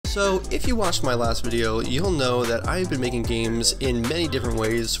So if you watched my last video, you'll know that I've been making games in many different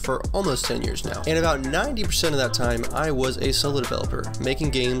ways for almost 10 years now. And about 90% of that time, I was a solo developer, making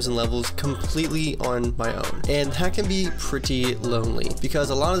games and levels completely on my own. And that can be pretty lonely, because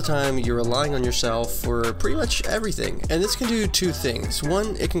a lot of the time you're relying on yourself for pretty much everything. And this can do two things.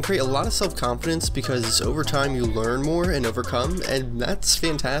 One, it can create a lot of self-confidence because over time you learn more and overcome, and that's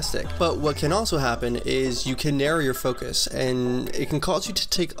fantastic. But what can also happen is you can narrow your focus, and it can cause you to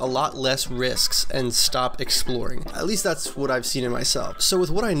take a lot less risks and stop exploring. At least that's what I've seen in myself. So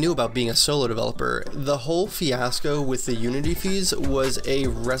with what I knew about being a solo developer, the whole fiasco with the Unity fees was a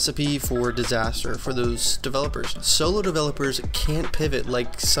recipe for disaster for those developers. Solo developers can't pivot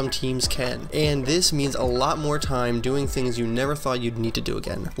like some teams can, and this means a lot more time doing things you never thought you'd need to do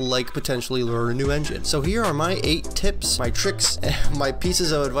again, like potentially learn a new engine. So here are my 8 tips, my tricks, my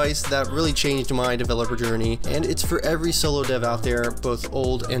pieces of advice that really changed my developer journey, and it's for every solo dev out there, both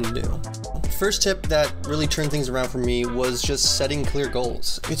old and new. First tip that really turned things around for me was just setting clear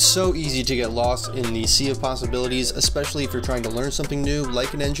goals. It's so easy to get lost in the sea of possibilities, especially if you're trying to learn something new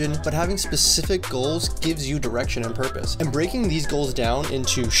like an engine, but having specific goals gives you direction and purpose. And breaking these goals down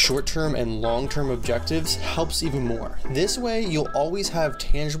into short-term and long-term objectives helps even more. This way, you'll always have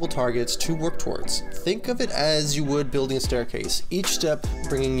tangible targets to work towards. Think of it as you would building a staircase, each step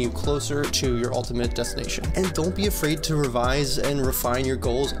bringing you closer to your ultimate destination. And don't be afraid to revise and refine your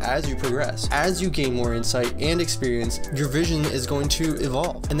goals as you progress. As you gain more insight and experience, your vision is going to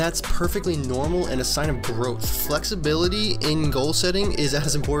evolve, and that's perfectly normal and a sign of growth. Flexibility in goal setting is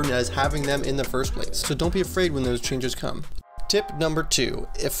as important as having them in the first place, so don't be afraid when those changes come. Tip number 2,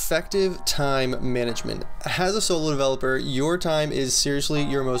 effective time management. As a solo developer, your time is seriously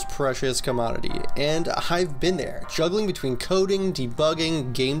your most precious commodity, and I've been there. Juggling between coding,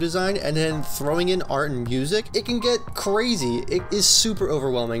 debugging, game design, and then throwing in art and music, it can get crazy. It is super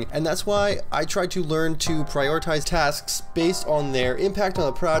overwhelming, and that's why I try to learn to prioritize tasks based on their impact on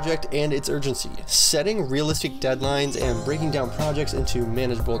the project and its urgency. Setting realistic deadlines and breaking down projects into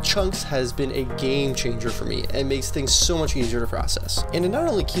manageable chunks has been a game changer for me and makes things so much easier to process. And it not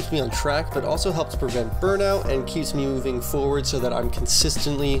only keeps me on track, but also helps prevent burnout and keeps me moving forward so that I'm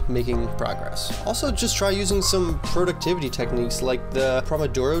consistently making progress. Also, just try using some productivity techniques like the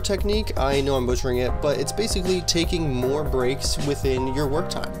Pomodoro technique. I know I'm butchering it, but it's basically taking more breaks within your work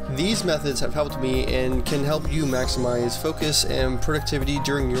time. These methods have helped me and can help you maximize focus and productivity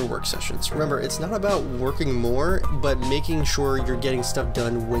during your work sessions. Remember, it's not about working more, but making sure you're getting stuff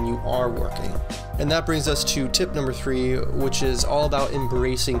done when you are working. And that brings us to tip number 3, which is all about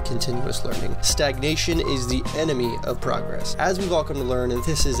embracing continuous learning. Stagnation is the enemy of progress. As we've all come to learn,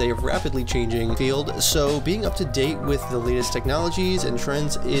 this is a rapidly changing field, so being up to date with the latest technologies and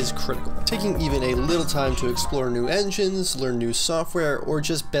trends is critical. Taking even a little time to explore new engines, learn new software, or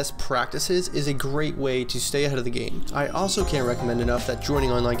just best practices is a great way to stay ahead of the game. I also can't recommend enough that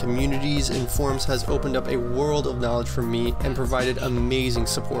joining online communities and forums has opened up a world of knowledge for me and provided amazing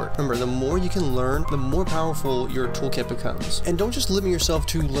support. Remember, the more you can learn, the more powerful your toolkit becomes. And don't just limit yourself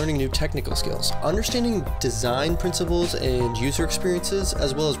to learning new technical skills. Understanding design principles and user experiences,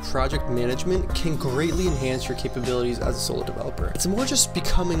 as well as project management, can greatly enhance your capabilities as a solo developer. It's more just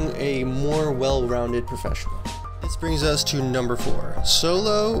becoming a more well-rounded professional. This brings us to number 4.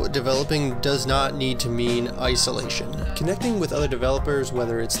 Solo developing does not need to mean isolation. Connecting with other developers,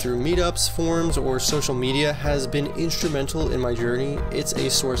 whether it's through meetups, forums, or social media, has been instrumental in my journey. It's a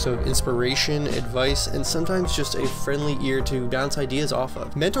source of inspiration, advice, and sometimes just a friendly ear to bounce ideas off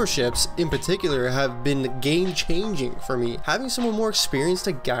of. Mentorships, in particular, have been game-changing for me. Having someone more experienced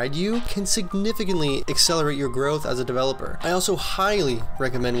to guide you can significantly accelerate your growth as a developer. I also highly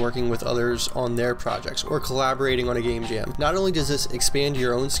recommend working with others on their projects or collaborating on a game jam. Not only does this expand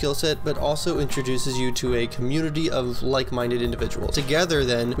your own skill set, but also introduces you to a community of like-minded individuals. Together,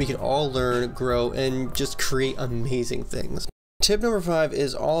 then, we can all learn, grow, and just create amazing things. Tip number 5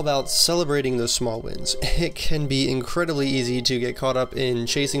 is all about celebrating those small wins. It can be incredibly easy to get caught up in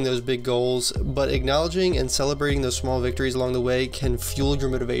chasing those big goals, but acknowledging and celebrating those small victories along the way can fuel your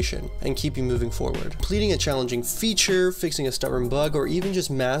motivation and keep you moving forward. Completing a challenging feature, fixing a stubborn bug, or even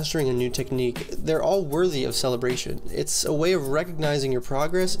just mastering a new technique, they're all worthy of celebration. It's a way of recognizing your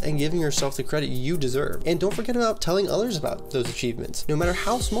progress and giving yourself the credit you deserve. And don't forget about telling others about those achievements, no matter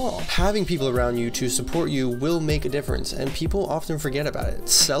how small. Having people around you to support you will make a difference, and people often forget about it.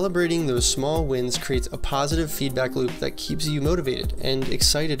 Celebrating those small wins creates a positive feedback loop that keeps you motivated and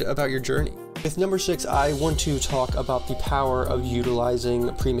excited about your journey. With number 6, I want to talk about the power of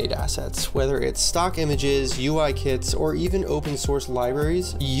utilizing pre-made assets. Whether it's stock images, UI kits, or even open source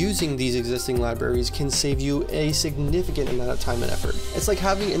libraries, using these existing libraries can save you a significant amount of time and effort. It's like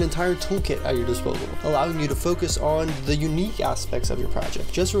having an entire toolkit at your disposal, allowing you to focus on the unique aspects of your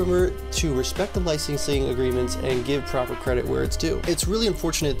project. Just remember to respect the licensing agreements and give proper credit where it's due. It's really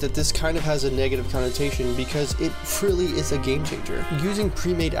unfortunate that this kind of has a negative connotation because it really is a game changer. Using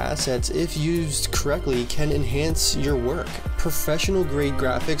pre-made assets, if used correctly, can enhance your work. Professional grade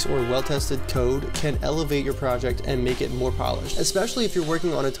graphics or well-tested code can elevate your project and make it more polished, especially if you're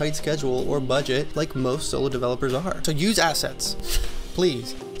working on a tight schedule or budget like most solo developers are. So use assets,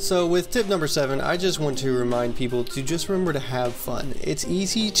 please. So with tip number 7, I just want to remind people to just remember to have fun. It's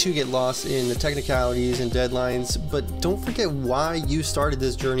easy to get lost in the technicalities and deadlines, but don't forget why you started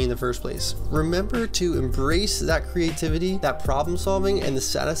this journey in the first place. Remember to embrace that creativity, that problem solving, and the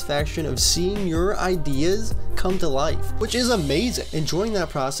satisfaction of seeing your ideas come to life, which is amazing. Enjoying that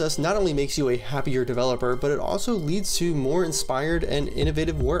process not only makes you a happier developer, but it also leads to more inspired and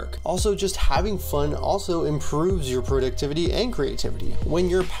innovative work. Also, just having fun also improves your productivity and creativity. When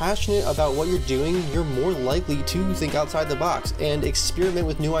you're passionate about what you're doing, you're more likely to think outside the box and experiment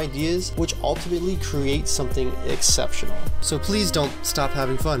with new ideas, which ultimately create something exceptional. So please don't stop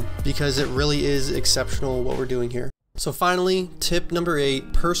having fun, because it really is exceptional what we're doing here. So finally, tip number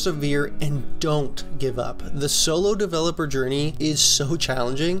 8, persevere and don't give up. The solo developer journey is so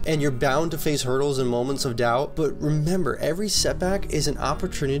challenging and you're bound to face hurdles and moments of doubt, but remember, every setback is an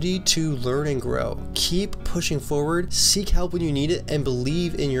opportunity to learn and grow. Keep pushing forward, seek help when you need it, and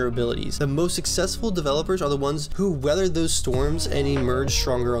believe in your abilities. The most successful developers are the ones who weather those storms and emerge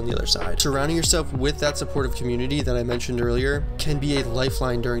stronger on the other side. Surrounding yourself with that supportive community that I mentioned earlier can be a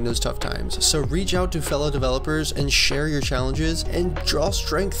lifeline during those tough times. So reach out to fellow developers and share your challenges and draw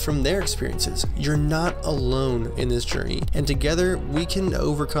strength from their experiences. You're not alone in this journey, and together we can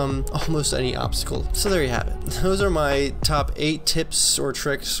overcome almost any obstacle. So there you have it. Those are my top 8 tips or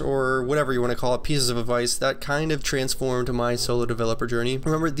tricks or whatever you want to call it, pieces of advice that kind of transformed my solo developer journey.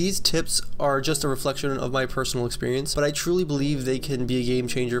 Remember, these tips are just a reflection of my personal experience, but I truly believe they can be a game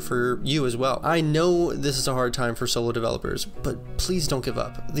changer for you as well. I know this is a hard time for solo developers, but please don't give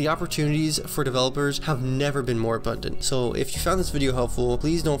up. The opportunities for developers have never been more abundant. So if you found this video helpful,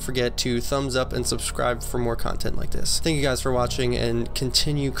 please don't forget to thumbs up and subscribe for more content like this. Thank you guys for watching, and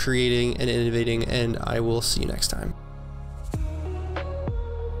continue creating and innovating, and I will see you next time.